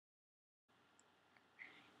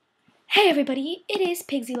Hey everybody, it is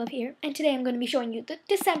Pigsy Love here, and today I'm going to be showing you the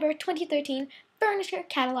December 2013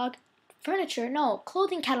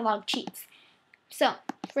 clothing catalog cheats. So,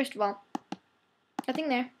 first of all, nothing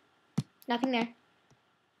there, nothing there.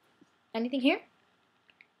 Anything here?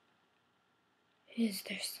 Is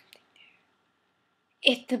there something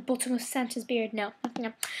there? It's the bottom of Santa's beard. No, nothing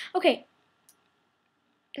there. Okay,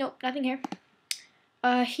 nope, nothing here.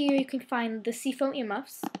 Here you can find the seafoam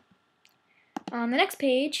earmuffs. On the next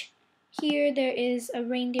page, here there is a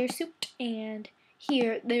reindeer suit, and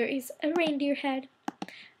here there is a reindeer head,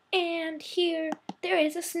 and here there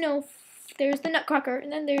is there's the Nutcracker,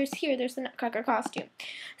 and then there's the Nutcracker costume.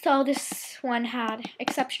 So this one had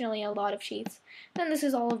exceptionally a lot of sheets. Then this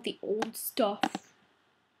is all of the old stuff.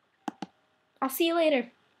 I'll see you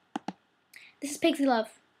later. This is Pigsy Love.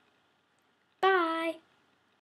 Bye.